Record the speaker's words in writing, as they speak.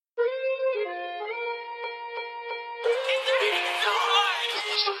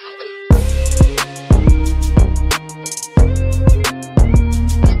Welcome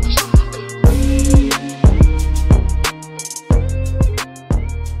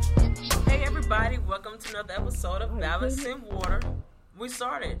to another episode of Balance in Water. We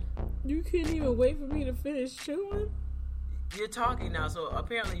started. You couldn't even wait for me to finish chewing? You're talking now, so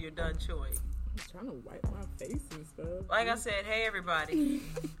apparently you're done chewing. I'm trying to wipe my face and stuff. Like I said, hey everybody.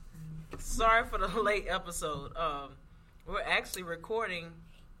 Sorry for the late episode. We're actually recording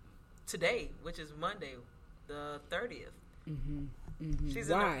today, which is Monday, the 30th.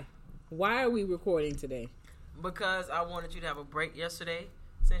 Why? Why are we recording today? Because I wanted you to have a break yesterday.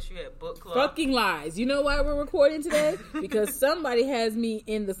 Since you had book club. Fucking lies. You know why we're recording today? Because somebody has me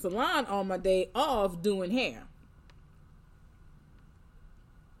in the salon on my day off doing hair.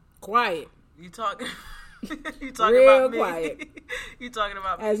 Quiet. You talking Real about me. Quiet. You talking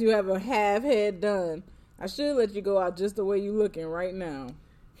about me. As you have a half head done. I should let you go out just the way you looking right now.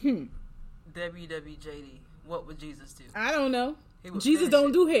 WWJD. What would Jesus do? I don't know. Jesus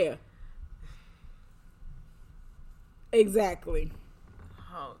don't do hair. Exactly.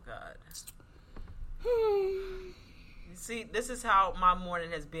 Oh, God. You see, this is how my morning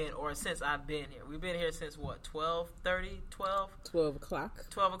has been, or since I've been here. We've been here since, what, 12:30? 12 o'clock.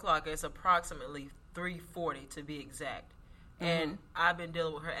 12 o'clock. It's approximately 3:40 to be exact. And I've been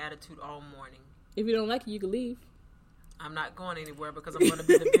dealing with her attitude all morning. If you don't like it, you can leave. I'm not going anywhere because I'm going to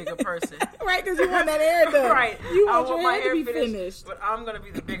be the bigger person. Right, because you want that hair done. Right. You I want your my hair to be finished. But I'm going to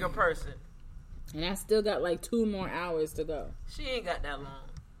be the bigger person. And I still got like 2 more hours to go. She ain't got that long.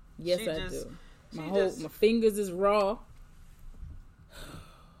 Yes, I do. My fingers is raw.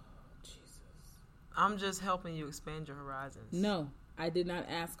 Jesus. I'm just helping you expand your horizons. No, I did not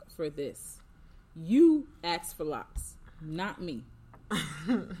ask for this. You asked for locks, not me.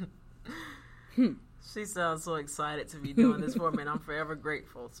 She sounds so excited to be doing this for me, and I'm forever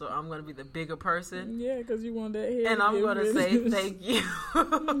grateful. So I'm going to be the bigger person. Yeah, because you want that hair. And I'm going to say thank you.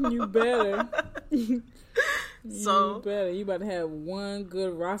 You better. So you better. You about to have one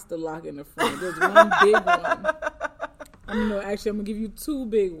good Rasta lock in the front. There's one big one. I'm going to give you 2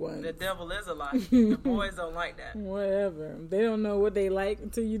 big ones. The devil is a lie. The boys don't like that. Whatever. They don't know what they like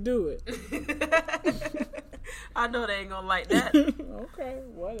until you do it. I know they ain't going to like that. Okay,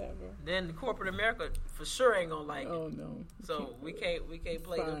 whatever. Then corporate America for sure ain't going to like it. Oh, no. So we can't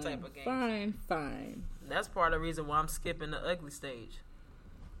play them type of games. Fine. That's part of the reason why I'm skipping the ugly stage.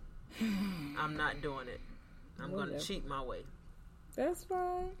 I'm not doing it. I'm going to cheat my way. That's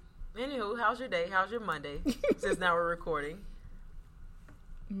fine. Anywho, how's your day? How's your Monday? Since now we're recording.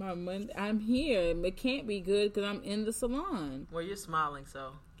 My Monday, I'm here. It can't be good because I'm in the salon. Well, you're smiling,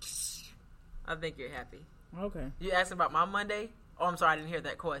 so I think you're happy. Okay. You asked about my Monday? Oh, I'm sorry, I didn't hear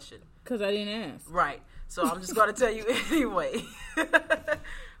that question. Because I didn't ask. Right. So I'm just going to tell you anyway.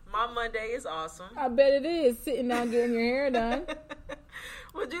 My Monday is awesome. I bet it is, sitting down getting your hair done.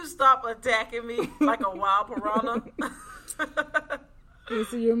 Would you stop attacking me like a wild piranha?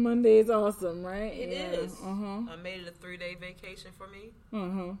 So your Monday is awesome, right? It is. Uh-huh. I made it a 3-day vacation for me.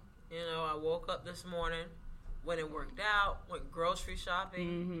 Uh-huh. You know, I woke up this morning, went and worked out, went grocery shopping.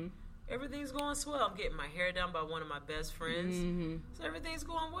 Mm-hmm. Everything's going swell. I'm getting my hair done by one of my best friends. Mm-hmm. So everything's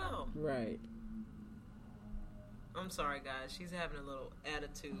going well. Right. I'm sorry, guys. She's having a little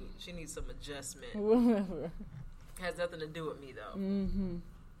attitude. She needs some adjustment. Whatever. Has nothing to do with me, though. Mm-hmm.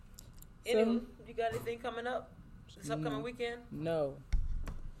 Anywho, you got anything coming up this upcoming weekend? No.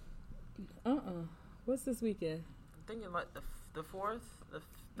 What's this weekend? I'm thinking like the 4th, the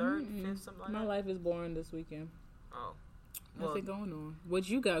 3rd, 5th, something like that. My life is boring this weekend. Oh. Nothing going on. What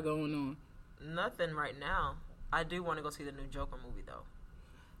you got going on? Nothing right now. I do want to go see the new Joker movie, though.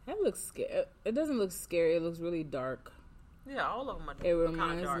 That looks scary. It doesn't look scary. It looks really dark. Yeah, all of them are It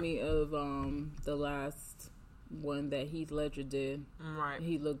reminds me of the last one that Heath Ledger did. Right.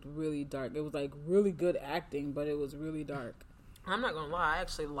 He looked really dark. It was like really good acting, but it was really dark. I'm not going to lie. I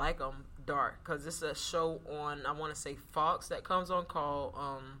actually like them dark because this is a show on, I want to say Fox, that comes on called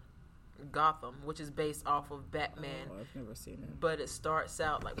Gotham, which is based off of Batman. Oh, I've never seen it. But it starts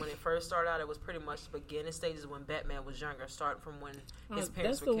out, like when it first started out, it was pretty much the beginning stages when Batman was younger, starting from when his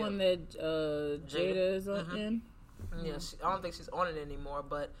parents were killed. That's the one that Jada is in? Yeah, I don't think she's on it anymore,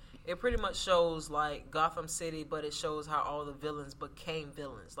 but it pretty much shows like Gotham City, but it shows how all the villains became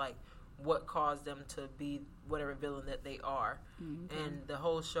villains, like what caused them to be whatever villain that they are. Mm-hmm. And the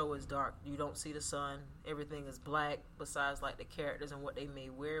whole show is dark. You don't see the sun. Everything is black besides like the characters and what they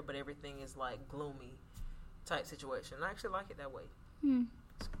may wear, but everything is like gloomy type situation. I actually like it that way.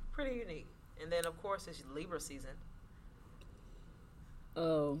 It's pretty unique. And then of course it's Libra season.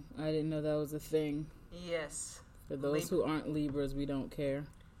 Oh, I didn't know that was a thing. Yes. For those who aren't Libras, we don't care.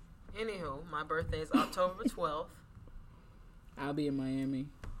 Anywho, my birthday is October 12th. I'll be in Miami.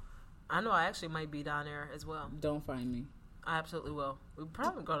 I know I actually might be down there as well. Don't find me. I absolutely will. We're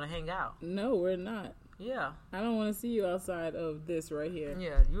probably going to hang out. No, we're not. Yeah. I don't want to see you outside of this right here.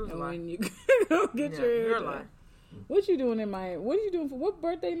 Yeah, you was lying. When you go get your hair you're done. lying. What you doing in Miami? What are you doing for? What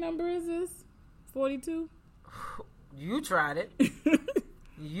birthday number is this? 42? You tried it.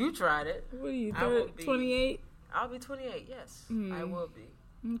 You tried it. What are you, 28? I'll be 28, yes. I will be.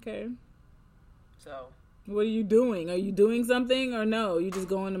 Okay. So. What are you doing? Are you doing something or no? You just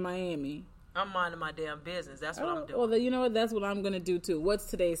going to Miami? I'm minding my damn business. That's what I'm doing. Well, you know what? That's what I'm going to do too. What's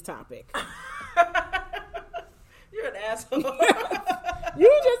today's topic? You're an asshole.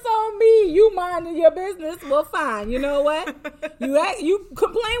 You just told me you minding your business. Well, fine. You know what? You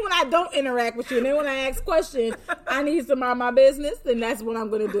complain when I don't interact with you. And then when I ask questions, I need to mind my business. Then that's what I'm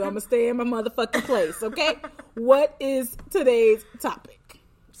going to do. I'm going to stay in my motherfucking place. Okay? What is today's topic?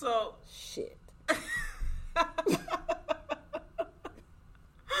 So. Shit.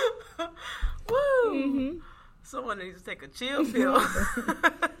 Woo! Mm-hmm. Someone needs to take a chill pill.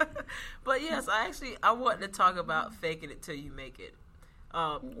 But yes, I want to talk about faking it till you make it.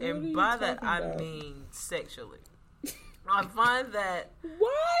 And by that I mean sexually. I find that.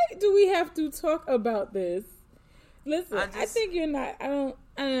 Why do we have to talk about this? Listen, I think you're not. I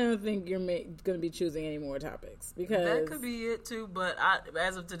don't think you're going to be choosing any more topics because that could be it too. But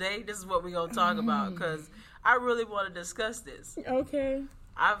as of today, this is what we're gonna talk about because I really want to discuss this. Okay.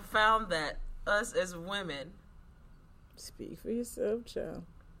 I've found that us as women, speak for yourself, child,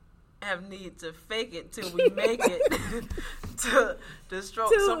 have need to fake it till we make it to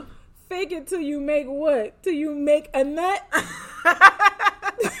stroke some. Fake it till you make what? Till you make a nut?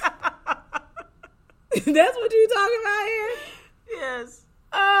 That's what you talking about here? Yes.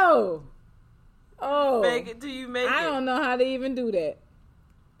 Oh. Fake it till you make it. I don't know how to even do that.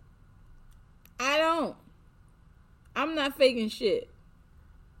 I don't. I'm not faking shit.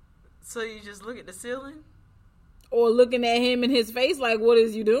 So you just look at the ceiling? Or looking at him in his face like, what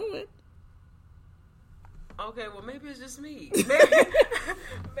is you doing? Okay, well, maybe it's just me.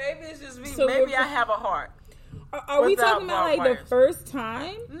 Maybe it's just me. So maybe I have a heart. Are we talking about like the first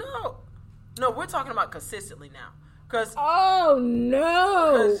time? No, we're talking about consistently now. Oh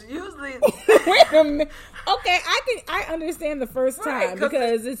no! Because usually, wait a minute. Okay, I understand the first time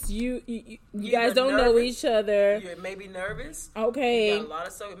because it's you guys don't know each other. You may be nervous. Okay, you got a lot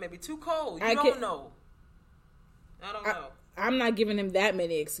of stuff. It may be too cold. You don't know. I don't know. I'm not giving him that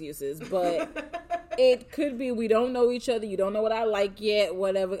many excuses, but it could be we don't know each other. You don't know what I like yet.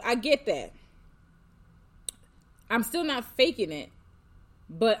 Whatever. I get that. I'm still not faking it,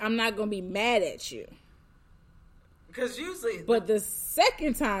 but I'm not gonna be mad at you. Because usually... But the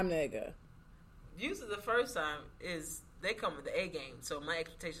second time, nigga... Usually the first time is... They come with the A game, so my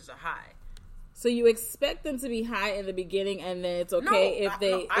expectations are high. So you expect them to be high in the beginning, and then it's okay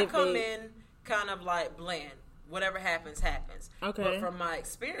I come in kind of like bland. Whatever happens, happens. Okay. But from my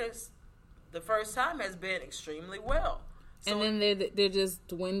experience, the first time has been extremely well. So and then they're just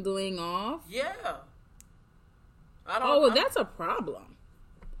dwindling off? Yeah. That's a problem.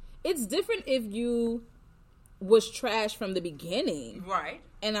 It's different if you... was trash from the beginning. Right.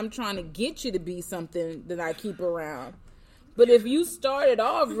 And I'm trying to get you to be something that I keep around. But if you started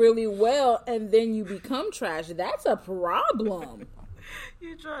off really well and then you become trash, that's a problem.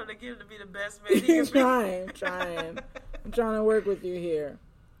 You're trying to get him to be the best man he can be. Trying. I'm trying to work with you here.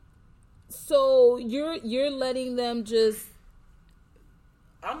 So you're letting them just...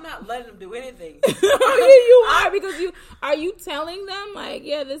 I'm not letting them do anything. You are, because are you telling them like,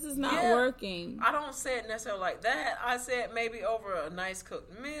 yeah, this is not working? I don't say it necessarily like that. I say it maybe over a nice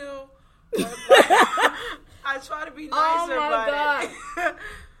cooked meal. I try to be nicer about it.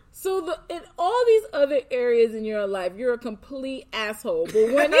 So in all these other areas in your life, you're a complete asshole.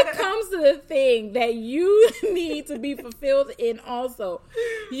 But when it comes to the thing that you need to be fulfilled in also,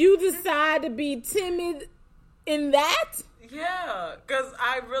 you decide to be timid in that? Yeah, because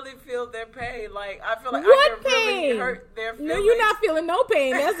I really feel their pain. Like, I feel like what I can really hurt their feelings. No, you're not feeling no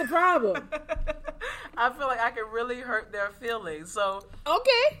pain. That's the problem. I feel like I can really hurt their feelings. So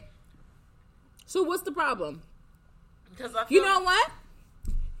okay. So what's the problem? Because I feel you know what?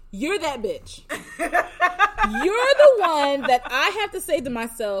 You're that bitch. You're the one that I have to say to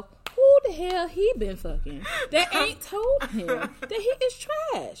myself, who the hell he been fucking that ain't told him that he is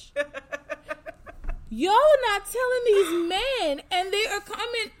trash? Y'all are not telling these men, and they are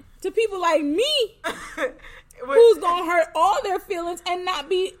coming to people like me who's gonna hurt all their feelings and not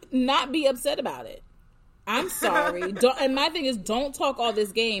be upset about it. I'm sorry. And my thing is, don't talk all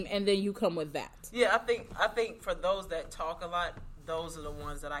this game and then you come with that. Yeah, I think for those that talk a lot, those are the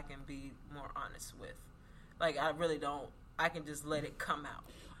ones that I can be more honest with. Like, I really don't. I can just let it come out.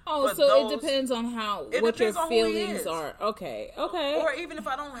 Oh, but so it depends on what your feelings are. Okay. Or even if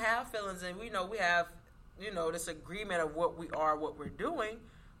I don't have feelings and we have, this agreement of what we are, what we're doing,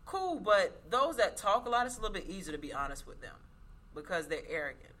 cool. But those that talk a lot, it's a little bit easier to be honest with them because they're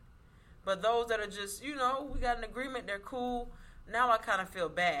arrogant. But those that are just, we got an agreement, they're cool. Now I kind of feel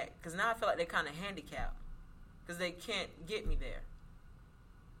bad because now I feel like they're kind of handicapped because they can't get me there.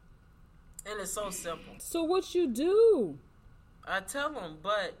 And it's so simple. So what you do? I tell them,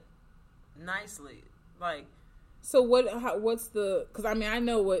 but nicely. Like, so what's the? Because I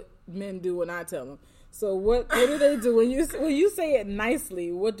know what men do when I tell them. So what do they do when you say it nicely?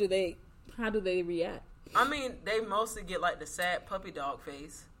 How do they react? I mean, they mostly get like the sad puppy dog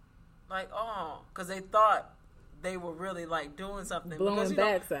face, like, oh, because they thought they were really like doing something, blowing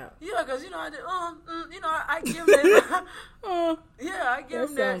backs out. Yeah, because I did. I give them. I give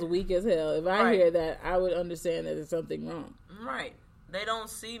them. That sounds weak as hell. If I hear that, I would understand that there's something wrong. Right. They don't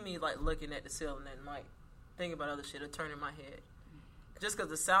see me like looking at the ceiling and like thinking about other shit or turning my head. Just because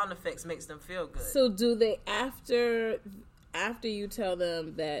the sound effects makes them feel good. So do they after you tell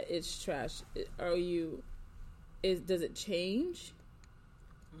them that it's trash? Does it change?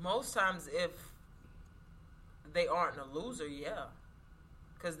 Most times, if they aren't a loser, yeah,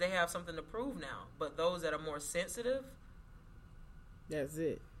 because they have something to prove now. But those that are more sensitive, that's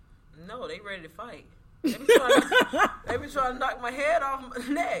it. No, they ready to fight. They be trying to knock my head off my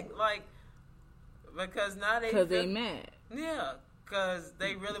neck, like, because now they mad. Yeah, because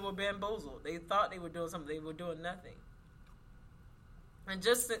they really were bamboozled. They thought they were doing something, they were doing nothing. And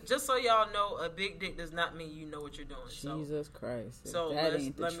just so y'all know, a big dick does not mean you know what you're doing. Jesus Christ! So let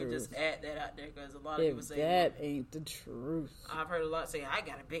me just add that out there because a lot of people say that ain't the truth. I've heard a lot say, "I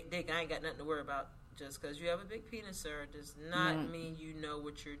got a big dick, I ain't got nothing to worry about." Just because you have a big penis, sir, does not mean you know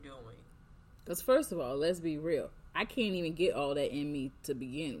what you're doing. Because first of all, let's be real. I can't even get all that in me to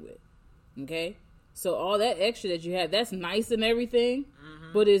begin with. Okay? So all that extra that you have, that's nice and everything,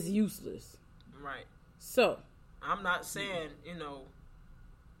 but it's useless. Right. So. I'm not saying,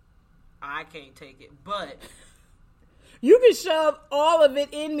 I can't take it, but. You can shove all of it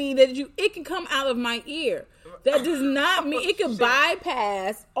in me it can come out of my ear. That does not mean it can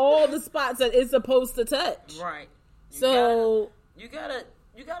bypass all the spots that it's supposed to touch. Right.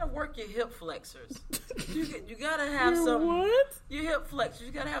 You gotta work your hip flexors. You gotta have your hip flexors.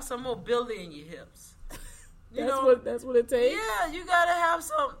 You gotta have some mobility in your hips. That's what it takes. Yeah, you gotta have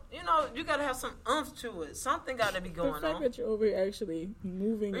some. You gotta have some oomph to it. Something gotta be going on. The fact that you're over here actually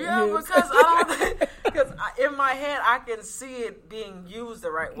moving. Yeah, your hips. because in my head I can see it being used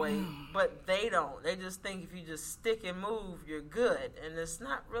the right way, but they don't. They just think if you just stick and move, you're good, and it's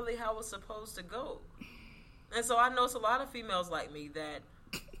not really how it's supposed to go. And so I know it's a lot of females like me that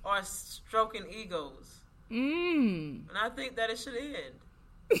are stroking egos. And I think that it should end.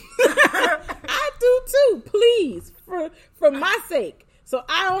 I do too, please, for my sake. So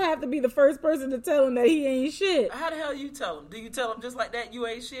I don't have to be the first person to tell him that he ain't shit. How the hell you tell him? Do you tell him just like that you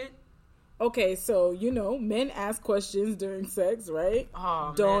ain't shit? Okay, so, men ask questions during sex, right?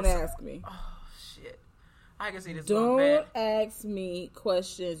 Oh, don't ask me. Oh, shit. I can see this going bad. Don't ask me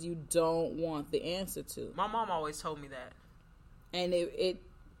questions you don't want the answer to. My mom always told me that. And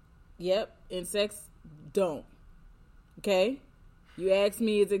in sex, don't. Okay? You ask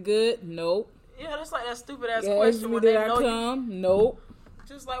me, is it good? Nope. Yeah, that's like that stupid ass question when they know you. Nope.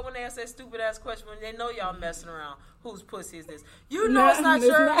 Just like when they ask that stupid ass question when they know y'all messing around. Whose pussy is this? It's not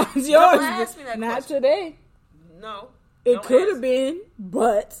yours. Don't ask me that question. Not today. No. It could have been,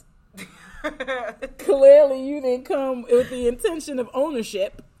 but clearly you didn't come with the intention of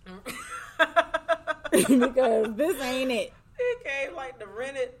ownership. Because this ain't it. It came like to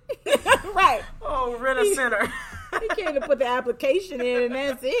rent it. Right. Oh, rent a center. He came to put the application in and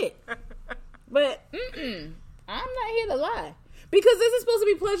that's it. But I'm not here to lie. Because this is supposed to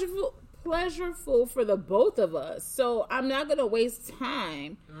be pleasureful for the both of us. So I'm not going to waste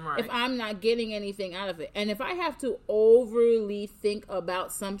time if I'm not getting anything out of it. And if I have to overly think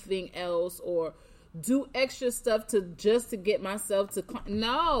about something else or do extra stuff to get myself to...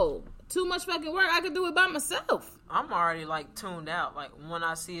 No. Too much fucking work. I could do it by myself. I'm already like tuned out. Like when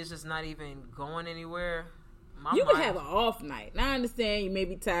I see it's just not even going anywhere. You can have an off night. Now I understand you may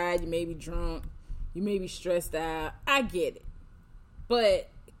be tired, you may be drunk, you may be stressed out. I get it. But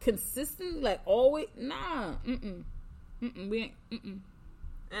consistently, like always, nah. We ain't.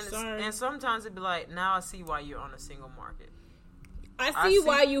 And sometimes it'd be like, now I see why you're on a single market. I see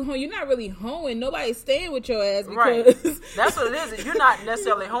why you hoeing. You're not really hoeing. Nobody's staying with your ass because right. That's what it is. You're not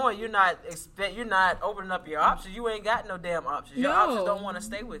necessarily hoeing. You're not opening up your options. You ain't got no damn options. Your options don't want to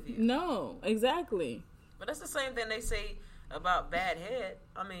stay with you. No, exactly. But that's the same thing they say about bad head.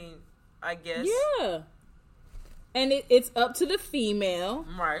 I mean, I guess. Yeah. And it's up to the female,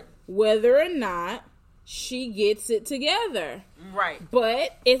 right, whether or not she gets it together. Right.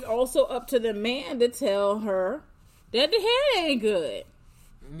 But it's also up to the man to tell her that the head ain't good.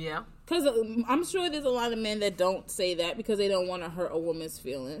 Yeah. Because I'm sure there's a lot of men that don't say that because they don't want to hurt a woman's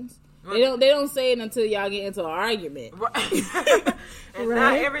feelings. Right. They don't say it until y'all get into an argument. Right. And right.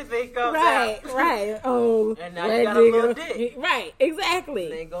 now everything comes out. Right. Oh, and now you got a little dick. Right. Exactly.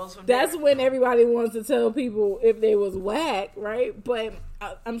 And it goes from That's there. when everybody wants to tell people if they was whack, right? But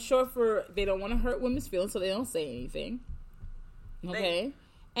I'm sure they don't want to hurt women's feelings, so they don't say anything. Okay.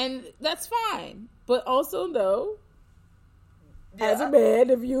 And that's fine. But also, though, as a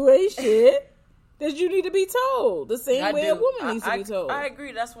man, if you ain't shit, that you need to be told the same way a woman needs to be told. I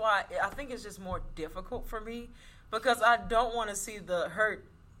agree. That's why I think it's just more difficult for me because I don't want to see the hurt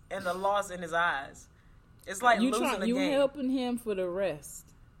and the loss in his eyes. It's like losing a game. You helping him for the rest.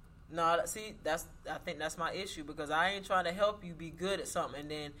 No, see, I think that's my issue because I ain't trying to help you be good at something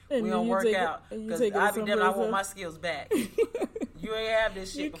and then we don't work out because I be damn, I want my skills back. You ain't have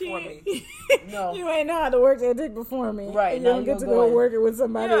this shit before me. No. You ain't know how to work that dick before me. Right. You don't get to go work it with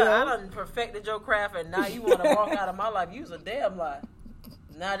somebody else. I done perfected your craft and now you want to walk out of my life. You's a damn lie.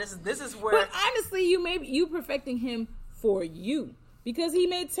 Now this is where... But honestly, you perfecting him for you. Because he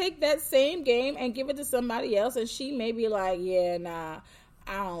may take that same game and give it to somebody else and she may be like, yeah, nah,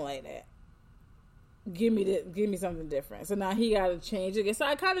 I don't like that. Give me something different. So now he got to change again. So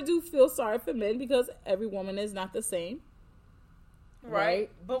I kind of do feel sorry for men because every woman is not the same. Right.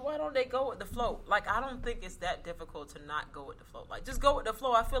 But why don't they go with the flow? Like, I don't think it's that difficult to not go with the flow. Like, just go with the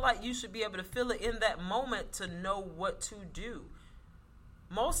flow. I feel like you should be able to feel it in that moment to know what to do.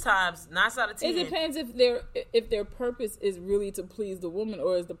 Most times, 9 out of 10. It depends if their purpose is really to please the woman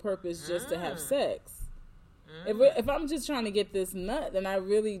or is the purpose just to have sex. If I'm just trying to get this nut, then I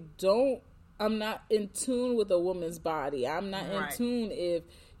really I'm not in tune with a woman's body. I'm not in tune if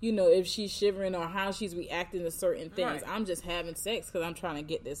she's shivering or how she's reacting to certain things. Right. I'm just having sex because I'm trying to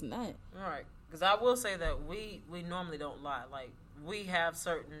get this nut. Right. Because I will say that we normally don't lie. Like, we have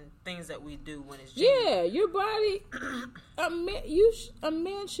certain things that we do when it's genuine. Yeah, your body. A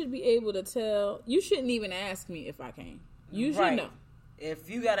man should be able to tell. You shouldn't even ask me if I can. You should know. If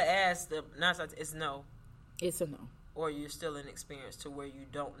you got to ask, it's no. It's a no. Or you're still inexperienced to where you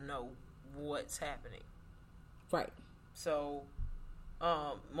don't know what's happening. Right. So...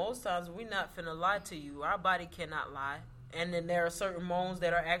 most times we're not finna lie to you. Our body cannot lie. And then there are certain moans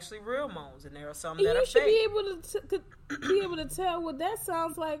that are actually real moans, and there are some that are fake. You should be able to tell what that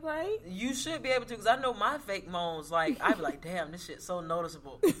sounds like, right? You should be able to, because I know my fake moans. Like, I'd be like, damn, this shit's so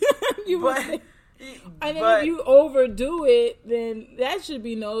noticeable. And then if you overdo it, then that should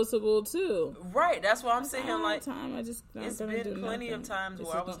be noticeable too. Right. That's why I'm sitting here like, it's been plenty of times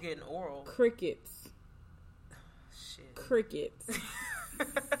where I was getting oral. Crickets. Shit. Crickets.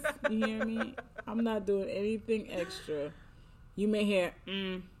 You hear me? I'm not doing anything extra. You may hear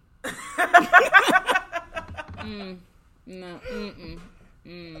no,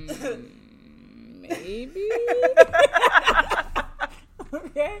 maybe.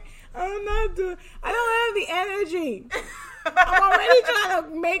 Okay, I'm not doing. I don't have the energy. I'm already trying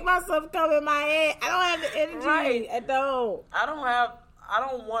to make myself come in my head. I don't have the energy. Right. I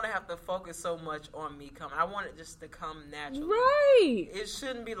don't want to have to focus so much on me coming. I want it just to come naturally. Right. It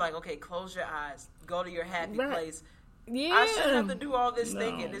shouldn't be like, okay, close your eyes, go to your happy place. Yeah. I shouldn't have to do all this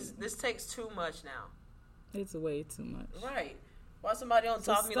thinking. This takes too much now. It's way too much. Right. Why somebody on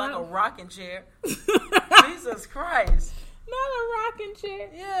top of me like a rocking chair? Jesus Christ. Not a rocking chair.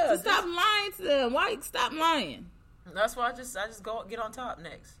 Yeah. So stop lying to them. Why stop lying? That's why I just go get on top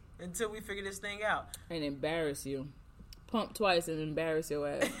next until we figure this thing out. And embarrass you. Pump twice and embarrass your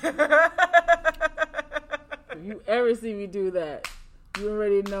ass. If you ever see me do that, you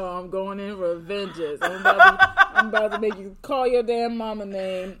already know I'm going in for vengeance. I'm about to make you call your damn mama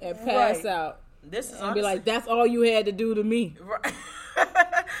name and pass out. This is and be like, that's all you had to do to me. Right.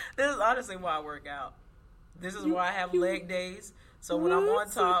 This is honestly why I work out. This is why I have leg days. So when I'm on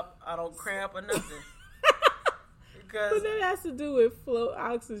top, I don't cramp or nothing. But that has to do with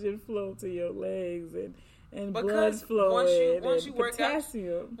oxygen flow to your legs and blood flow once you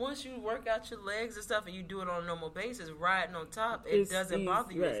potassium. Once you work out your legs and stuff and you do it on a normal basis, riding on top, it doesn't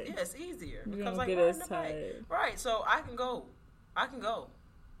bother you. Right. It's easier. You don't get as tired. Right, so I can go. I'm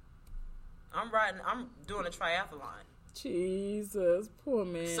doing a triathlon. Jesus, poor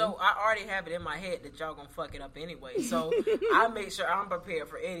man. So I already have it in my head that y'all gonna fuck it up anyway. So I make sure I'm prepared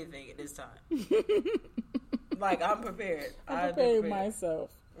for anything at this time. Like, I'm prepared. I'm preparing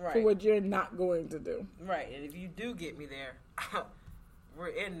myself for what you're not going to do. Right, and if you do get me there, we're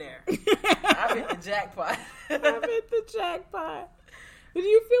in there. I've hit the jackpot. I've hit the jackpot. But do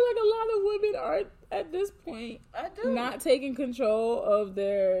you feel like a lot of women are, at this point, I do. not taking control of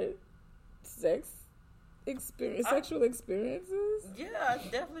their sexual experiences? Yeah, I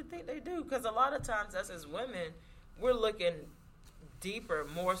definitely think they do. Because a lot of times, us as women, we're looking deeper,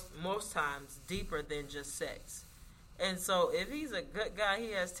 most times, deeper than just sex. And so, if he's a good guy,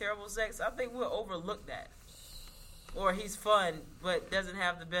 he has terrible sex, I think we'll overlook that. Or he's fun, but doesn't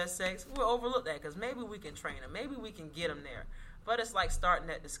have the best sex, we'll overlook that. Because maybe we can train him. Maybe we can get him there. But it's like starting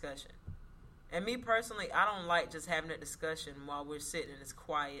that discussion. And me personally, I don't like just having that discussion while we're sitting and it's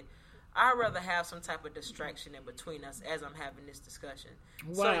quiet. I'd rather have some type of distraction in between us as I'm having this discussion.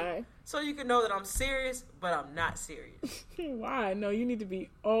 Why? So you can know that I'm serious, but I'm not serious. Why? No, you need to be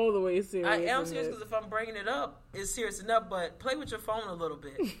all the way serious. I am serious because if I'm bringing it up, it's serious enough, but play with your phone a little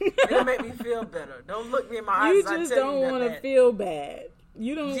bit. It'll make me feel better. Don't look me in my eyes. You just don't want to feel bad.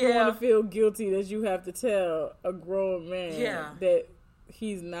 You don't want to feel guilty that you have to tell a grown man that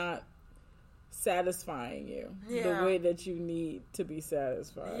he's not satisfying you the way that you need to be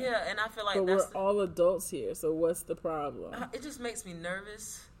satisfied. Yeah, and I feel like we're all adults here, so what's the problem? It just makes me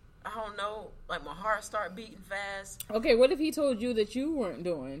nervous. I don't know, like my heart start beating fast. Okay, what if he told you that you weren't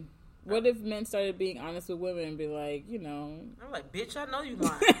doing? What if men started being honest with women and be like, you know... I'm like, bitch, I know you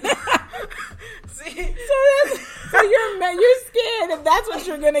lying. See? So you're scared if that's what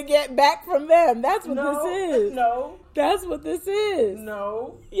you're going to get back from them. That's what this is. No. That's what this is.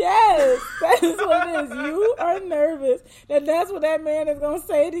 No. Yes, that is what it is. You are nervous that that's what that man is going to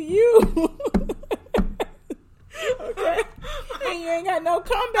say to you. Okay? And you ain't got no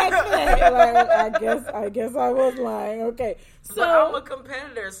comeback for that. Like, I guess I was lying. Okay. So but I'm a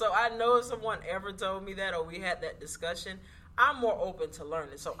competitor, so I know if someone ever told me that or we had that discussion, I'm more open to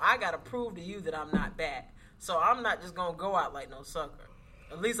learning. So I got to prove to you that I'm not bad. So I'm not just going to go out like no sucker.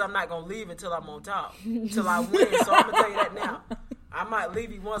 At least I'm not going to leave until I'm on top, until I win. So I'm going to tell you that now. I might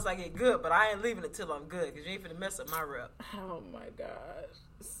leave you once I get good, but I ain't leaving until I'm good because you ain't finna mess up my rep. Oh, my gosh.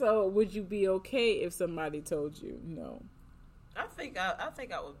 So would you be okay if somebody told you no? I think I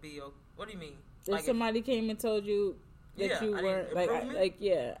would be okay. What do you mean? If somebody came and told you that you weren't,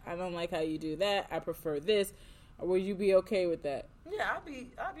 I don't like how you do that. I prefer this. Or would you be okay with that? Yeah, I'd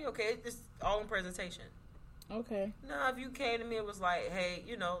be okay. It's all in presentation. Okay. Now, if you came to me and was like, hey,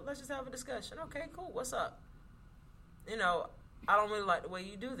 let's just have a discussion. Okay, cool. What's up? I don't really like the way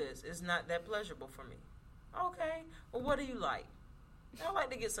you do this. It's not that pleasurable for me. Okay. Well, what do you like? I'd like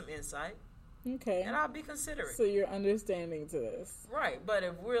to get some insight. Okay. And I'll be considerate. So you're understanding to this. Right. But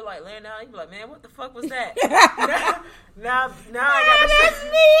if we're like laying down, you'd be like, man, what the fuck was that? now I got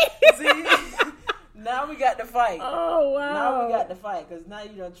to see. Now we got to fight. Oh, wow. Now we got to fight because now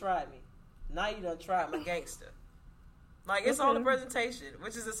you done tried me. Now you done tried my gangster. Like, it's all the presentation,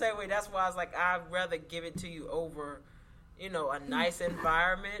 which is the same way. That's why I was like, I'd rather give it to you over, a nice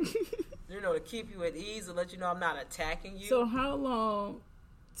environment, to keep you at ease and let you know I'm not attacking you. So how long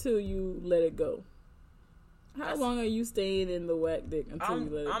till you let it go? How long are you staying in the whack dick until you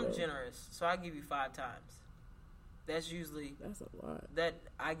let it go? I'm generous, so I give you 5 times. That's a lot. That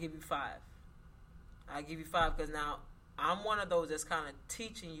I give you 5. I give you 5 because now I'm one of those that's kind of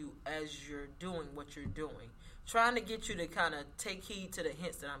teaching you as you're doing what you're doing. Trying to get you to kind of take heed to the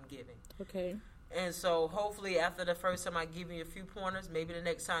hints that I'm giving. Okay. And so hopefully after the first time I give you a few pointers, maybe the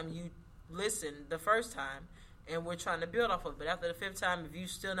next time you listen the first time and we're trying to build off of it. But after the 5th time, if you're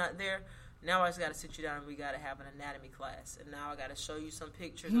still not there, now I just got to sit you down and we got to have an anatomy class. And now I got to show you some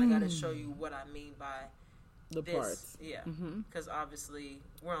pictures and I got to show you what I mean by the parts. Yeah. Because obviously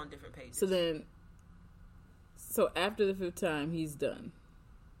we're on different pages. So after the 5th time, he's done?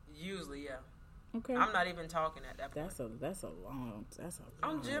 Usually, yeah. Okay. I'm not even talking at that point. That's a long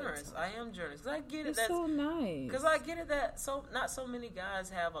I'm generous. I am generous. I get it. That's so nice. Because I get it that not so many guys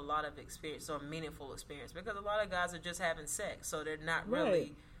have a lot of experience or meaningful experience because a lot of guys are just having sex, so they're not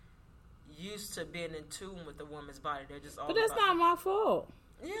really used to being in tune with the woman's body. They're just all. But that's not my fault.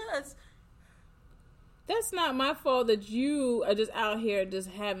 Yeah, that's not my fault that you are just out here just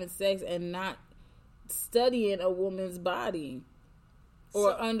having sex and not studying a woman's body.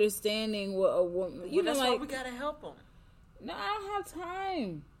 Or understanding what a woman... that's why we gotta help them. No, I don't have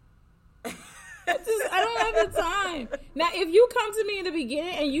time. I don't have the time. Now, if you come to me in the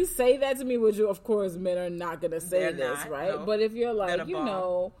beginning and you say that to me, which of course men are not gonna say this, right? No. But if you're like,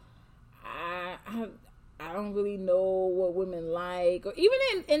 I don't really know what women like, or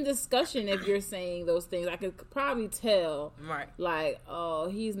even in discussion, if you're saying those things, I could probably tell, Right. like, oh,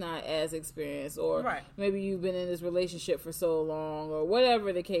 he's not as experienced, or Right. maybe you've been in this relationship for so long, or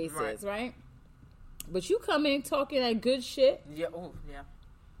whatever the case Right. is, right? But you come in talking that good shit. Yeah. Oh, yeah.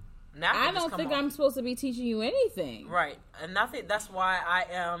 Now I don't think I'm supposed to be teaching you anything. Right. And I think that's why I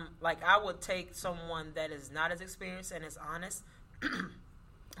am, like, I would take someone that is not as experienced and is honest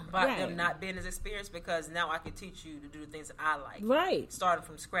about Right. them not being as experienced, because now I can teach you to do the things that I like. Right. Starting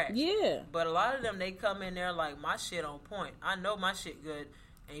from scratch. Yeah. But a lot of them, they come in there like, my shit on point. I know my shit good.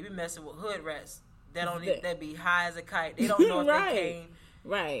 And you be messing with hood rats that don't even, that be high as a kite. They don't know if Right. they came.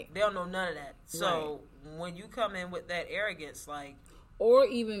 Right. They don't know none of that. So when you come in with that arrogance, like, Or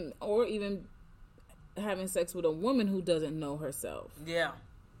even having sex with a woman who doesn't know herself. yeah.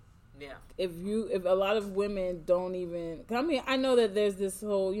 If a lot of women don't even, I mean, I know that there's this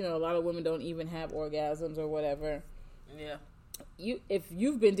whole, a lot of women don't even have orgasms or whatever. Yeah. If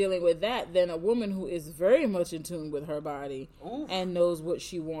you've been dealing with that, then a woman who is very much in tune with her body Oof. and knows what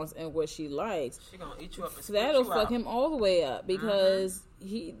she wants and what she likes, She gonna eat you up and so spit that'll you fuck out. him all the way up, because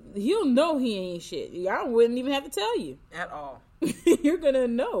he'll know he ain't shit. I wouldn't even have to tell you. At all. You're gonna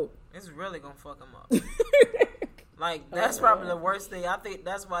know. It's really gonna fuck him up. Like, that's probably the worst thing. I think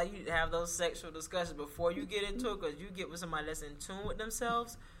that's why you have those sexual discussions before you get into it, because you get with somebody that's in tune with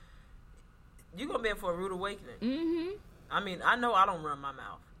themselves, you're gonna be in for a rude awakening. Mm-hmm. I mean, I know I don't run my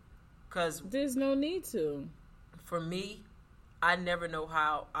mouth, because There's no need to. for me, I never know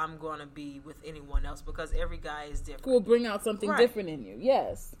how I'm gonna be with anyone else, because every guy is different. Will bring out something Right. different in you.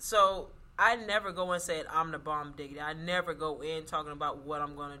 Yes. So I never go and say I'm the bomb diggity. I never go in talking about what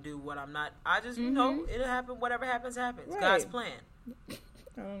I'm going to do, what I'm not. I just, it'll happen. Whatever happens, happens. Right. God's plan. I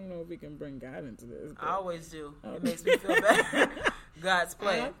don't know if we can bring God into this. I always do. It makes me feel better. God's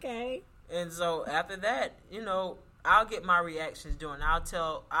plan. Okay. And so after that, I'll get my reactions doing.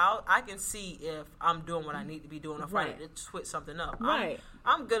 I can see if I'm doing what I need to be doing, or if I Right. need to switch something up. Right.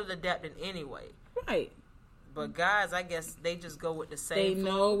 I'm good at adapting anyway. Right. But guys, I guess they just go with the They same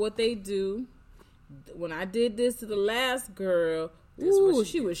know what they do. When I did this to the last girl, This what ooh,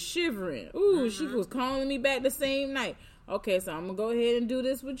 she she did. was shivering. Ooh, she was calling me back the same night. Okay, so I'm gonna go ahead and do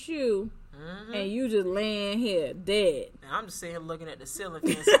this with you, and you just laying here dead. And I'm just sitting here looking at the ceiling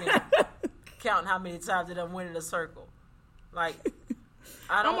fan spinning, counting how many times it done went in a circle. Like,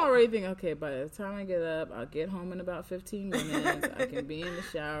 I'm already thinking, okay, by the time I get up, I'll get home in about 15 minutes. I can be in the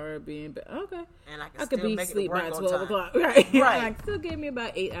shower, be in bed. Okay. and I I can could still be make it asleep work by on 12 time. o'clock. Right. Right. Like, still gave me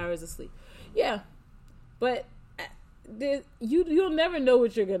about 8 hours of sleep. Yeah. But you'll never know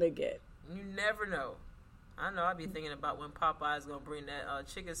what you're going to get. You never know. I know. I be thinking about when Popeye's gonna bring that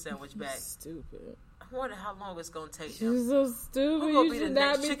chicken sandwich back. Stupid. I wonder how long it's gonna take them. You're so stupid. Who gonna You be should the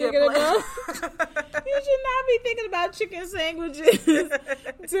not next be chicken thinking place? about. You should not be thinking about chicken sandwiches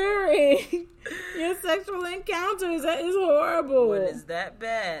during your sexual encounters. That is horrible. When it's that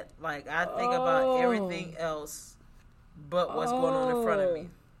bad, like, I think about everything else but what's going on in front of me.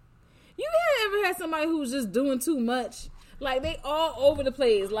 You ever had somebody who's just doing too much? Like, they all over the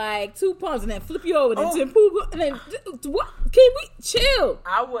place, like 2 pumps, and then flip you over, and then poop, and then what? Can we chill?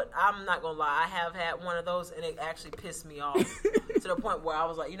 I'm not gonna lie. I have had one of those, and it actually pissed me off to the point where I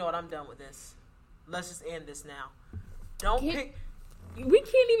was like, you know what? I'm done with this. Let's just end this now. We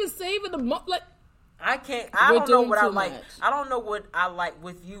can't even save it. Like, I can't. I We're don't know doing what I too like. much. I don't know what I like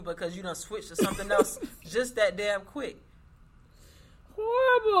with you, because you done switched to something else just that damn quick.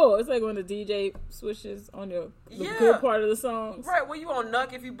 horrible. It's like when the DJ switches on the Yeah. good part of the songs. Right, well, you on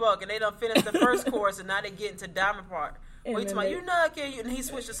Nuck If You Buck, and they done finished the first chorus, and now they get into Diamond part. And Wait, then you Nuck, and he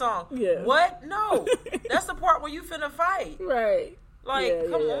switched the song. Yeah. What? No. That's the part where you finna fight. Right. Like, Yeah,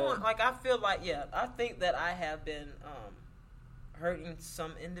 come yeah. on. Like, I feel like, I think that I have been hurting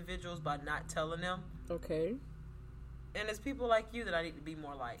some individuals by not telling them. Okay. And it's people like you that I need to be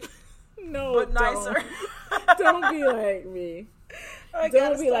more like. No, But nicer. Don't be like me.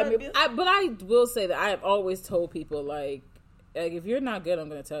 Don't be like me. But I will say that I have always told people, like if you're not good, I'm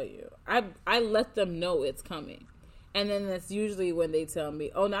going to tell you. I let them know it's coming. And then that's usually when they tell me,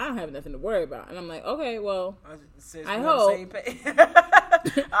 oh, no, I don't have nothing to worry about. And I'm like, okay, well, I hope.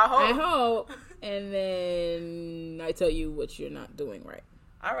 I hope. And then I tell you what you're not doing right.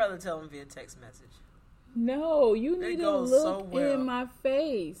 I'd rather tell them via text message. No, you need to goes look so well. in my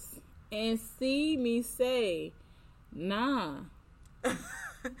face and see me say, nah.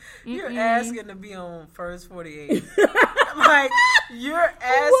 You're asking to be on First 48. Like, you're asking.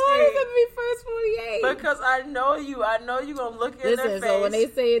 Why is it be first 48? Because I know you. I know you're going to look in their face. So when they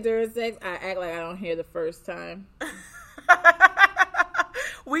say it during sex, I act like I don't hear the first time.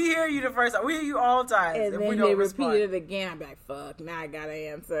 We hear you the first time. We hear you all times. And if then we they don't repeat respond. it again. I'm like, fuck, now I gotta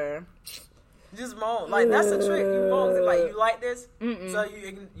answer. Just moan. Like, that's a trick. You moan. Like, you like this? So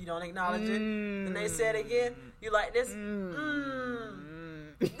you don't acknowledge it. Then they say it again. You like this?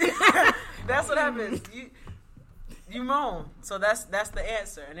 That's what happens. You moan. So that's the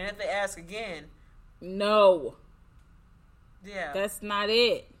answer. And then if they ask again. No. Yeah. That's not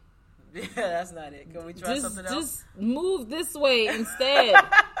it. Yeah, that's not it. Can we try something else? Just move this way instead.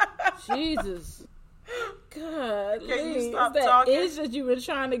 Jesus. God, Can you stop that talking? itch that you were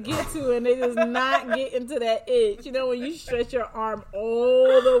trying to get to, and they just not getting to that itch. You know, when you stretch your arm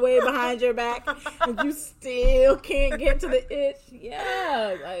all the way behind your back, and you still can't get to the itch.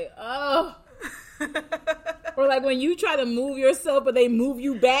 Yeah, like, oh. Or like when you try to move yourself, but they move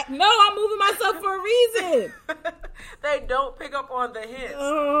you back. No, I'm moving myself for a reason. They don't pick up on the hints.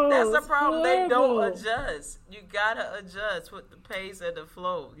 Oh, that's the problem. They don't horrible. adjust. You gotta adjust with the pace and the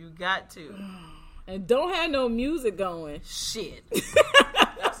flow. You got to. And don't have no music going. Shit.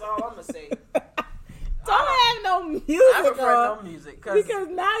 That's all I'm gonna say. Don't have no music I prefer on. no music Because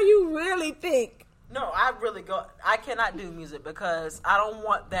now you really think. No, I cannot do music because I don't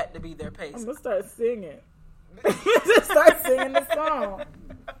want that to be their pace. I'm gonna start singing. Just start singing the song.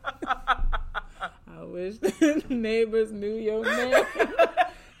 I wish the neighbors knew your name.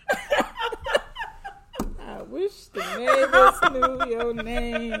 I wish the neighbors knew your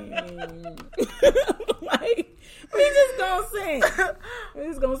name. Like, we just gonna sing. We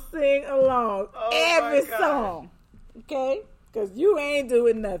just gonna sing along every song. Okay? Because you ain't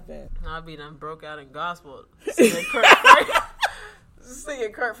doing nothing. I'll be done broke out in gospel. Singing Kurt Franklin.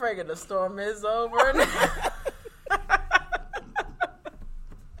 Singing Kurt Franklin, the storm is over.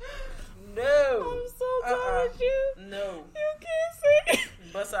 No. I'm so done with you. No. You can't sing.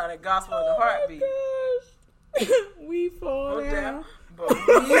 Bust out a gospel in a heartbeat. Oh my gosh. We fall down. But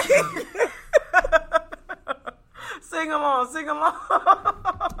we... Sing along, sing along.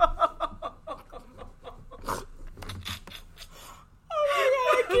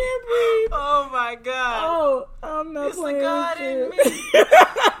 I can't breathe. Oh my God. Oh, I'm not It's the playing God with in you. me.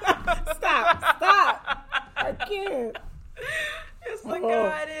 Stop. I can't. It's the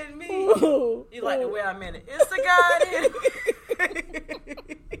God in me. Ooh. You like the way I'm in it. It's the God in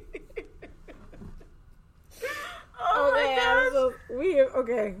me. Oh my gosh. So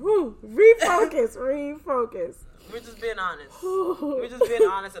okay. Whew. Refocus. We're just being honest. We're just being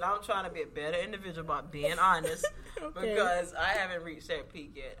honest, and I'm trying to be a better individual about being honest Okay. because I haven't reached that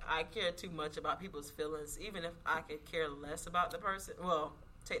peak yet. I care too much about people's feelings, even if I could care less about the person. Well,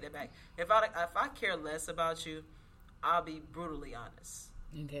 take that back. If I care less about you, I'll be brutally honest.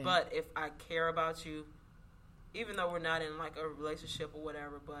 Okay. But if I care about you, even though we're not in like a relationship or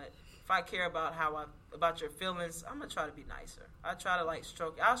whatever, but if I care about about your feelings, I'm gonna try to be nicer. I try to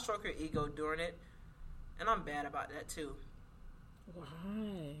I'll stroke your ego during it. And I'm bad about that too. Why?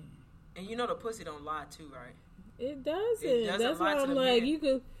 And you know the pussy don't lie too, right? It doesn't. It doesn't That's lie why to I'm the like,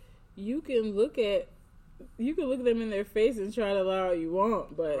 man. you can look at them in their face and try to lie all you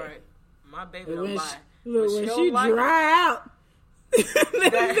want, but Right. My baby but don't when lie. when don't she like dry out,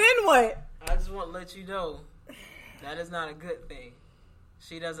 then what? I just want to let you know that is not a good thing.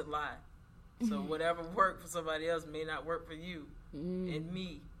 She doesn't lie. So whatever worked for somebody else may not work for you and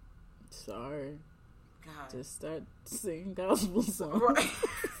me. Sorry. God. Just start singing gospel songs. Right.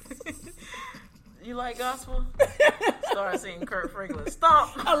 You like gospel? Start singing Kurt Franklin.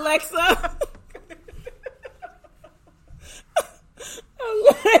 Stop. Alexa.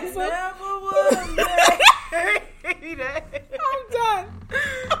 Never would have made that. I'm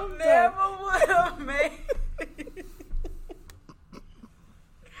done. Never would have made.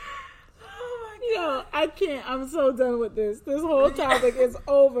 Oh my God. Yo, I can't. I'm so done with this. This whole topic is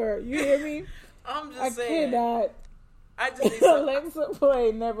over. You hear me? I'm just I saying. cannot. I just need some. Alexa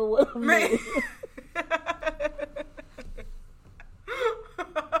play never would have Man. made.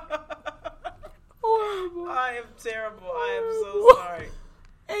 Horrible. I am terrible. I am so sorry.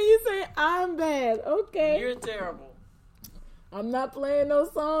 And you say I'm bad. Okay. You're terrible. I'm not playing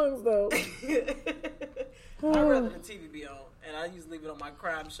those songs though. I'd rather the TV be on, and I usually leave it on my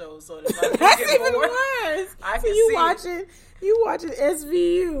crime shows so that if I That's get even bored, worse. I So can you watching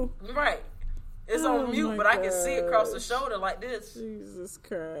SVU. Right. It's Oh on mute, my but I can see across the gosh. shoulder like this. Jesus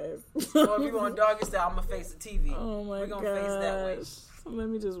Christ. Or if you want doggy style, I'm gonna face the TV. Oh my We're gonna face that way. gosh. Let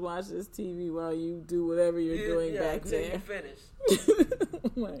me just watch this TV while you do whatever you're doing back until there. you finish.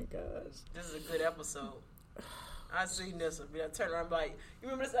 Oh my gosh. This is a good episode. I seen this one. I turn around and be like, you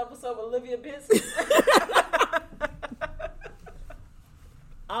remember this episode of Olivia Benson?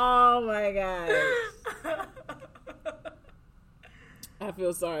 Oh my gosh. I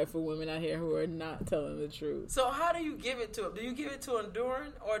feel sorry for women out here who are not telling the truth. So how do you give it to them? Do you give it to them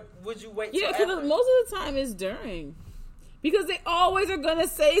during, or would you wait? Yeah, till because after? most of the time it's during. Because they always are going to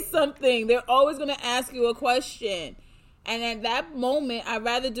say something. They're always going to ask you a question. And at that moment, I'd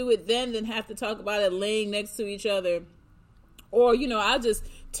rather do it then than have to talk about it laying next to each other. Or, I'll just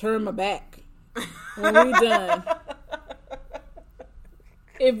turn my back when we're done.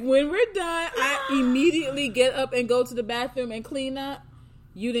 When we're done, I immediately get up and go to the bathroom and clean up.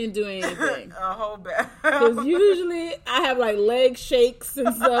 You didn't do anything. A whole bath. Because usually I have like leg shakes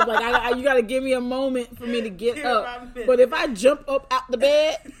and stuff. Like you got to give me a moment for me to get up. But if I jump up out the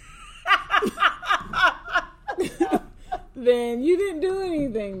bed, then you didn't do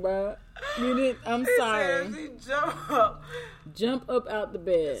anything, bro. You didn't. I'm sorry. Jump up out the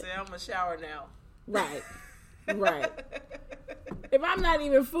bed. Say I'm gonna shower now. Right. If I'm not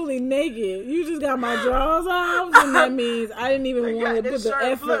even fully naked, you just got my drawers off, and that means I didn't even want to put the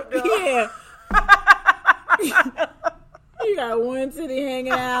effort. Yeah. You got one titty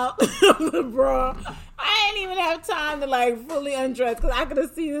hanging out of the bra. I didn't even have time to like fully undress because I could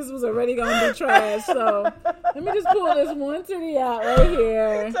have seen this was already gonna be trash. So let me just pull this one titty out right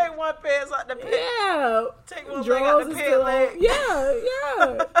here. Take one pants out the pants. Yeah. Take one leg out the pant leg.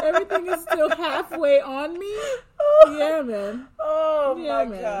 Yeah. Everything is still halfway on me. Yeah, man. Oh yeah,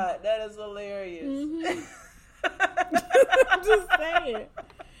 my God, that is hilarious. Mm-hmm. I'm just saying.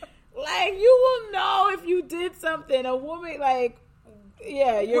 Like, you will know if you did something. A woman, like,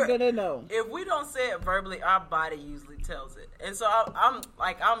 yeah, you're gonna know. If we don't say it verbally, our body usually tells it. And so I'm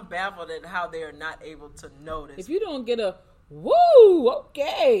baffled at how they are not able to notice. If you don't get a woo,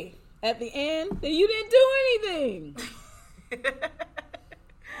 okay, at the end, then you didn't do anything.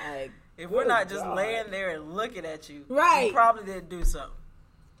 Like, if we're not just laying there and looking at you, right, you probably didn't do something.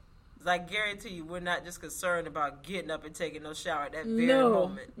 I guarantee you, we're not just concerned about getting up and taking no shower at that very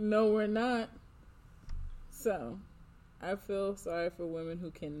moment. No, we're not. So, I feel sorry for women who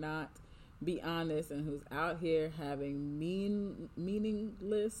cannot be honest and who's out here having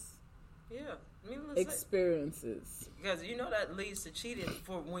meaningless experiences. Because that leads to cheating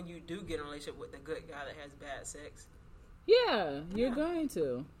for when you do get in a relationship with the good guy that has bad sex. Yeah, you're going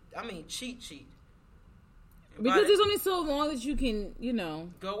to. I mean, cheat. Because there's only so long that you can,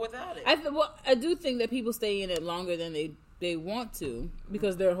 go without it. I do think that people stay in it longer than they want to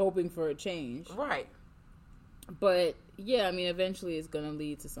because they're hoping for a change. Right. But yeah, I mean, eventually it's going to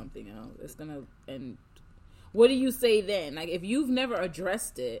lead to something else. It's going to, and what do you say then? Like, if you've never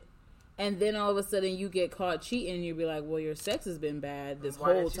addressed it, and then all of a sudden you get caught cheating, you'll be like, well, your sex has been bad this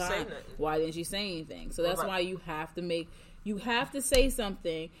whole time. Why didn't you say anything? So that's why you have to say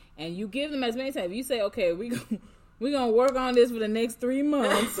something, and you give them as many times. You say, okay, we're going to work on this for the next 3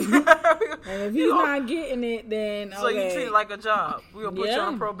 months. And if he's not getting it, then So you treat it like a job. We're going to put you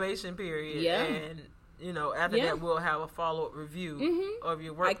on probation period. Yeah. And, after that, we'll have a follow-up review of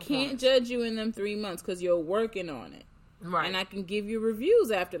your work. I can't judge you in them 3 months because you're working on it. Right. And I can give you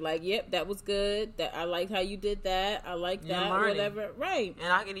reviews after, like, yep, that was good. That I like how you did that. I like that, whatever. Right.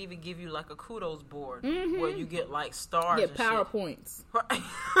 And I can even give you, like, a kudos board where you get, like, stars. You get PowerPoints. Right.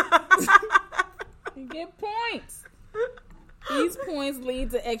 You get points. These points lead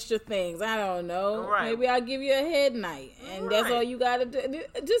to extra things. I don't know. Right. Maybe I'll give you a head night, and that's all you got to do.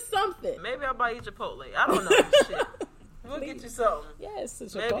 Just something. Maybe I'll buy you Chipotle. I don't know. Shit. We'll get you something. Yes,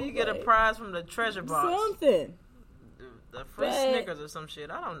 maybe you get a prize from the treasure box. Something. The free Snickers or some shit.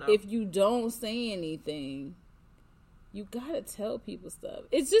 I don't know. If you don't say anything, you gotta tell people stuff.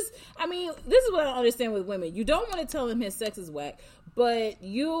 It's just, I mean, this is what I don't understand with women. You don't want to tell him his sex is whack, but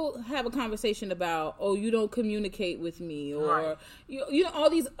you'll have a conversation about, oh, you don't communicate with me, or you know, all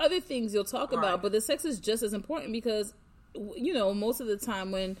these other things you'll talk about. But the sex is just as important because, most of the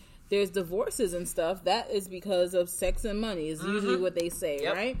time when there's divorces and stuff, that is because of sex and money. Is usually what they say,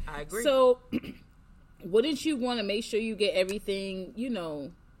 right? I agree. So, wouldn't you want to make sure you get everything,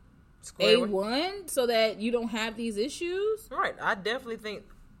 A1 so that you don't have these issues? Right. I definitely think,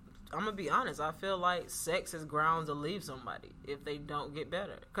 I'm going to be honest, I feel like sex is grounds to leave somebody if they don't get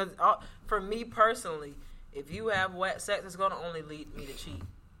better. Because for me personally, if you have wet sex, it's going to only lead me to cheat.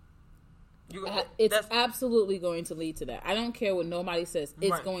 It's absolutely going to lead to that. I don't care what nobody says.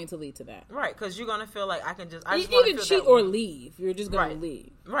 It's going to lead to that. Right, because you're going to feel like I just either cheat or leave. You're just going to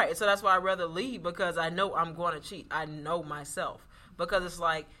leave. Right, so that's why I'd rather leave because I know I'm going to cheat. I know myself. Because it's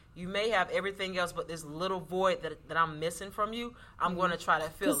like, you may have everything else, but this little void that I'm missing from you, I'm going to try to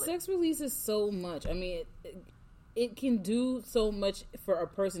fill it. Because sex releases so much. I mean, it can do so much for a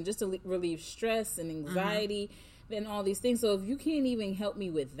person just to relieve stress and anxiety and all these things. So if you can't even help me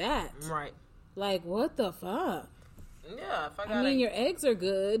with that, right? Like, what the fuck? Yeah, if I got. I mean, your eggs are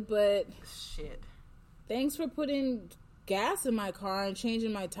good, but shit. Thanks for putting gas in my car and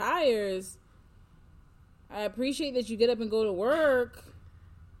changing my tires. I appreciate that you get up and go to work.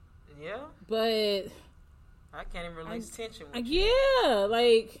 Yeah. But I can't even release tension with you. Yeah,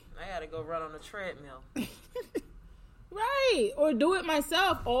 like I gotta go run on the treadmill. Right. Or do it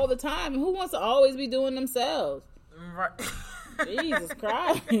myself all the time. Who wants to always be doing themselves? Right. Jesus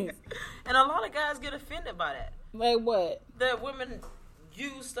Christ. And a lot of guys get offended by that. Like what? That women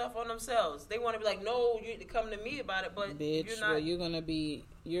use stuff on themselves. They want to be like, no, you need to come to me about it, but bitch, you're not. Well, you're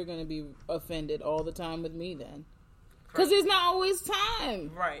gonna be offended all the time with me then, because there's not always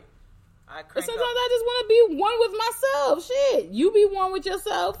time. Right. Sometimes I just want to be one with myself. Shit, you be one with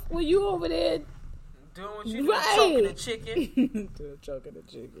yourself when you over there doing what you do, choking the chicken. Choking the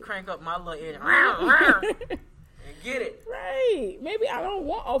chicken. Crank up my little ear and get it. Right. Maybe I don't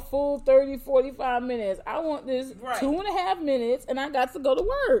want a full 30, 45 minutes. I want this 2.5 minutes, and I got to go to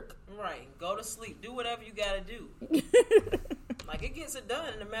work. Right. Go to sleep. Do whatever you got to do. Like, it gets it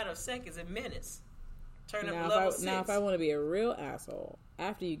done in a matter of seconds and minutes. Turn up level 6. Now, if I want to be a real asshole,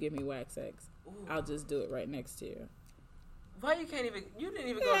 after you give me wax sex, I'll just do it right next to you. Why you didn't even go to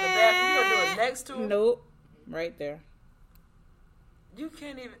the bathroom? You gonna do it next to him? Nope. Right there. You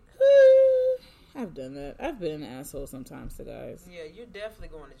can't even. I've done that. I've been an asshole sometimes to guys. Yeah, you're definitely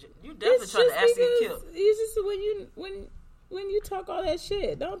going to jail. You definitely trying to ask to get killed. It's just when you talk all that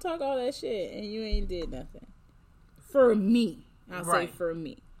shit. Don't talk all that shit and you ain't did nothing. For me. I'll say for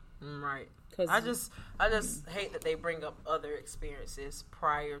me. Right. Cause I just hate that they bring up other experiences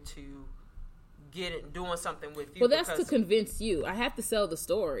prior to doing something with you. Well, that's to convince you. I have to sell the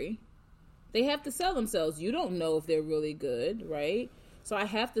story. They have to sell themselves. You don't know if they're really good, right? So I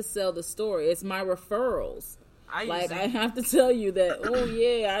have to sell the story. It's my referrals. I have to tell you that, oh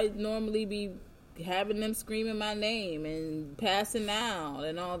yeah, I normally be having them screaming my name and passing out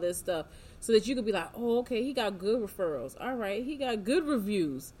and all this stuff. So that you could be like, oh, okay, he got good referrals. All right, he got good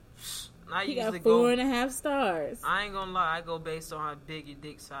reviews. He got 4.5 stars. I ain't gonna lie, I go based on how big your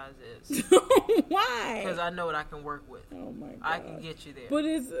dick size is. Why? Because I know what I can work with. Oh my god, I can get you there. But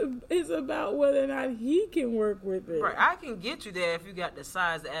it's about whether or not he can work with it. Right, I can get you there if you got the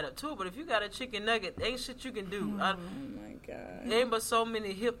size to add up to it. But if you got a chicken nugget, ain't shit you can do. Oh my god, ain't but so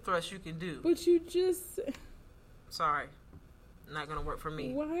many hip thrusts you can do. But you just sorry, not gonna work for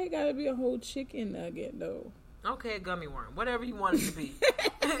me. Why it gotta be a whole chicken nugget though? Okay, a gummy worm. Whatever you want it to be.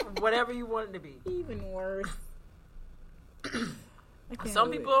 Whatever you want it to be. Even worse. Some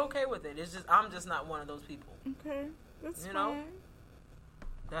people are okay with it. It's just I'm just not one of those people. Okay. That's fine. Know?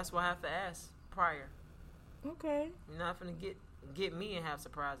 That's why I have to ask prior. Okay. You're not gonna get me and have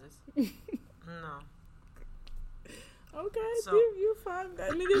surprises. No. Okay, so, you're fine.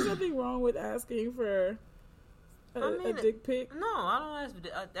 I mean, there's nothing wrong with asking for a dick pic. No, I don't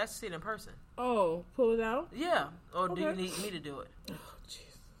ask. That's see it in person. Oh, pull it out? Yeah. Or do you need me to do it? Oh,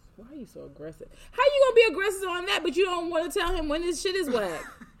 Jesus. Why are you so aggressive? How you going to be aggressive on that, but you don't want to tell him when this shit is whack?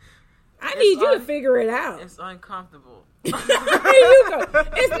 I need you to figure it out. It's uncomfortable. Here you go.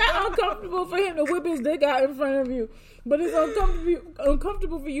 It's not uncomfortable for him to whip his dick out in front of you, but it's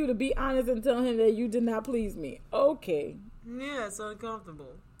uncomfortable for you to be honest and tell him that you did not please me. Okay. Yeah, it's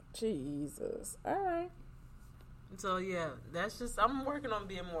uncomfortable. Jesus. All right. So, yeah, that's just, I'm working on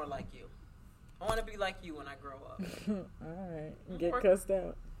being more like you. I want to be like you when I grow up. All right. Get cussed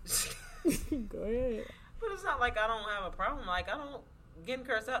out. Go ahead. But it's not like I don't have a problem. Like, getting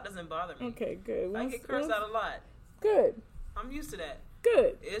cursed out doesn't bother me. Okay, good. I get cursed out a lot. Good. I'm used to that.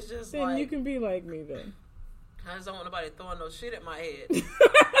 Good. It's just then you can be like me then. I just don't want nobody throwing no shit at my head.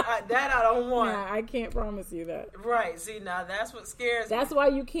 That I don't want. Nah, I can't promise you that. Right. See, now that's what scares me. That's why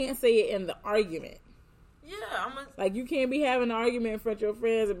you can't say it in the argument. Yeah, like you can't be having an argument in front of your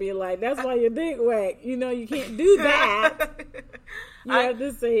friends and be like, "That's why your dick whack." You know, you can't do that. You have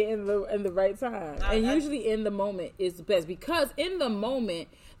to say it in the right time, and usually in the moment is the best because in the moment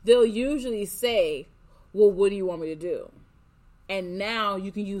they'll usually say, "Well, what do you want me to do?" And now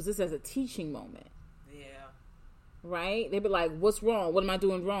you can use this as a teaching moment. Yeah. Right? They'd be like, "What's wrong? What am I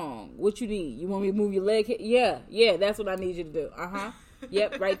doing wrong? What you need? You want me to move your leg? Yeah. That's what I need you to do.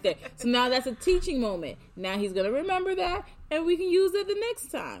 Yep, right there. So now that's a teaching moment. Now he's going to remember that, and we can use it the next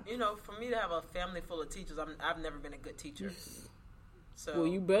time. You know, for me to have a family full of teachers, I've never been a good teacher. So, well,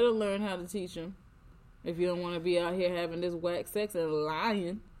 you better learn how to teach them if you don't want to be out here having this whack sex and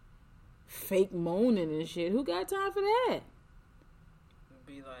lying, fake moaning and shit. Who got time for that?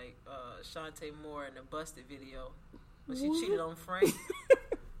 Be like Shantae Moore in the Busted video when she cheated on Frank.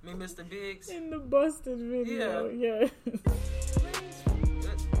 Mr. Biggs. In the Busted video, yeah.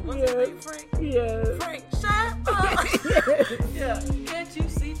 What's his name, Frank? Yeah. Frank, shut up! Yeah. Can't you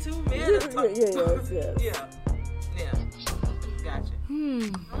see two men? Yes. Yeah. Gotcha.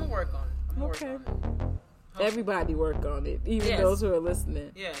 I'm gonna work on it. Okay. Everybody work on it, even Yes. those who are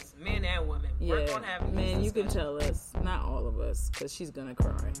listening. Yes, men and women. Work on having man, these you can discussions. tell us, not all of us, because she's gonna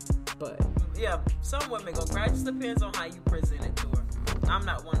cry. But Yeah, some women gonna cry. It just depends on how you present it to her. I'm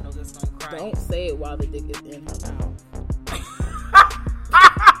not one of those that's gonna cry. don't say it while the dick is in her mouth.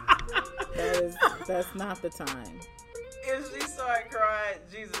 That's not the time. If she started crying,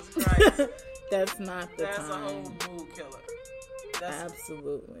 Jesus Christ, That's not the that's time. a whole mood killer. That's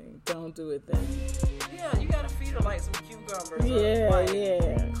Absolutely. Don't do it then. yeah. You gotta feed her like some cucumbers.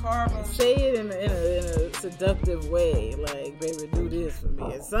 Yeah. Carve them. Say it in a seductive way, like, baby, do this for me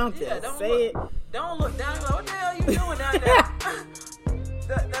or something. Yeah, don't say it. Don't look down. Like, what the hell you doing down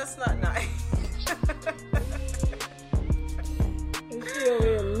there? That's not nice. And she over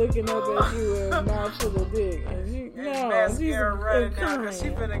here looking up at you with a mouth full of dick. And she, And mascara running down because she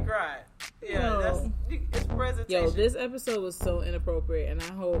finna cry. Yeah, No. it's presentation. Yo, this episode was so inappropriate, and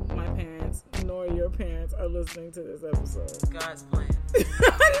I hope my parents, nor your parents, are listening to this episode. God's plan.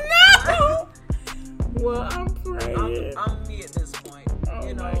 No! Well, I'm praying. I'm me at this point. Oh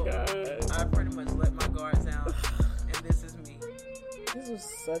you know, my God. I pretty much let my guards down, and this is me. This was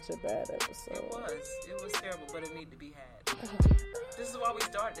such a bad episode. It was terrible, but it needed to be had. This is why we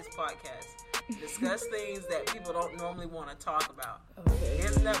started this podcast. Discuss things that people don't normally want to talk about. Okay.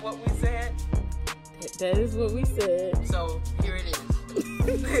 Isn't that what we said? That is what we said. So here it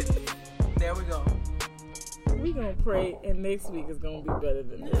is. There we go. We gonna pray, and next week is gonna be better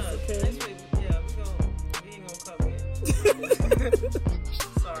than this. Okay. Next week, we ain't gonna come in.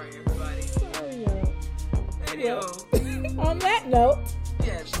 Sorry, everybody. Sorry, y'all. Anywho, On that note,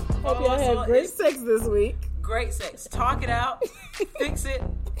 yes. hope follow y'all us had on great Insta- sex this week. Great sex. Talk it out. Fix it. Work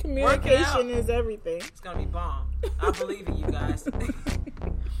it out. Communication is everything. It's gonna be bomb. I believe in you guys.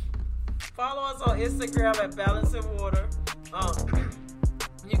 Follow us on Instagram at Balance and Water.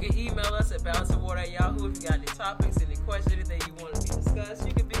 You can email us at balanceandwater@yahoo if you got any topics, any questions, anything you want to be discussed.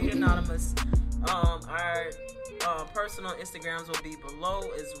 You can be anonymous. Our personal Instagrams will be below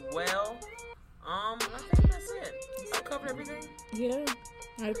as well. I think that's it. I covered everything. Yeah,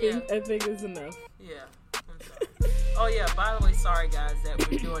 I think it's enough. Yeah. I'm sorry. Oh yeah, by the way, sorry guys that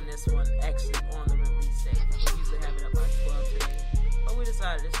we're doing this one actually on the release date. We usually have it up by 12 today. But we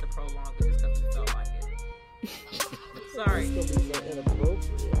decided just to prolong it just because we felt like it. Sorry. It's gonna be so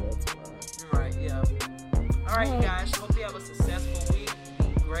inappropriate. That's why. Right, yeah. Alright you guys, hope you have a successful week.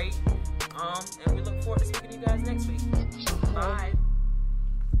 Be great. And we look forward to speaking to you guys next week.